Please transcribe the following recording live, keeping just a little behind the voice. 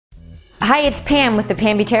Hi, it's Pam with the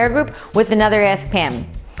Pam Butera Group with another Ask Pam.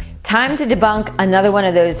 Time to debunk another one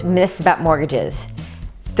of those myths about mortgages.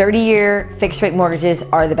 30-year fixed rate mortgages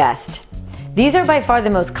are the best. These are by far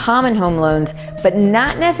the most common home loans, but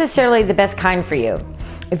not necessarily the best kind for you.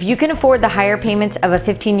 If you can afford the higher payments of a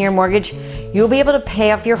 15-year mortgage, you'll be able to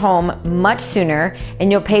pay off your home much sooner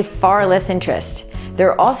and you'll pay far less interest.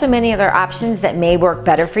 There are also many other options that may work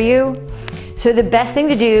better for you. So the best thing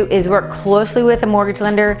to do is work closely with a mortgage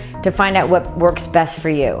lender to find out what works best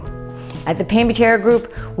for you. At the Pam Butera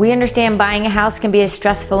Group, we understand buying a house can be a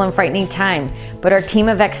stressful and frightening time, but our team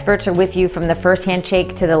of experts are with you from the first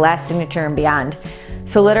handshake to the last signature and beyond.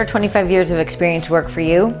 So let our 25 years of experience work for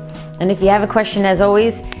you. And if you have a question, as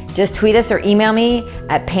always, just tweet us or email me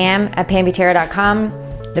at pam@pambutera.com.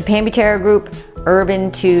 The Pam Butera Group,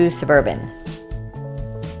 urban to suburban.